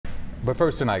But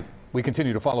first tonight, we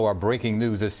continue to follow our breaking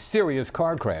news. A serious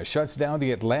car crash shuts down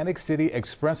the Atlantic City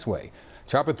Expressway.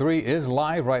 Chopper 3 is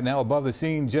live right now above the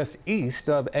scene just east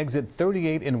of exit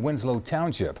 38 in Winslow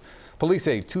Township. Police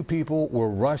say 2 people were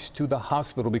rushed to the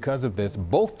hospital because of this.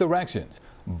 Both directions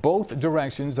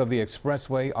of the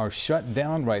expressway are shut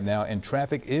down right now and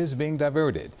traffic is being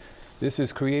diverted. This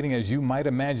is creating, as you might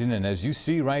imagine, and as you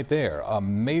see right there, a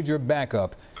major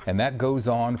backup, and that goes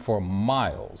on for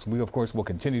miles. We, of course, will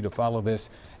continue to follow this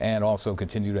and also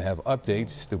continue to have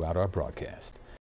updates throughout our broadcast.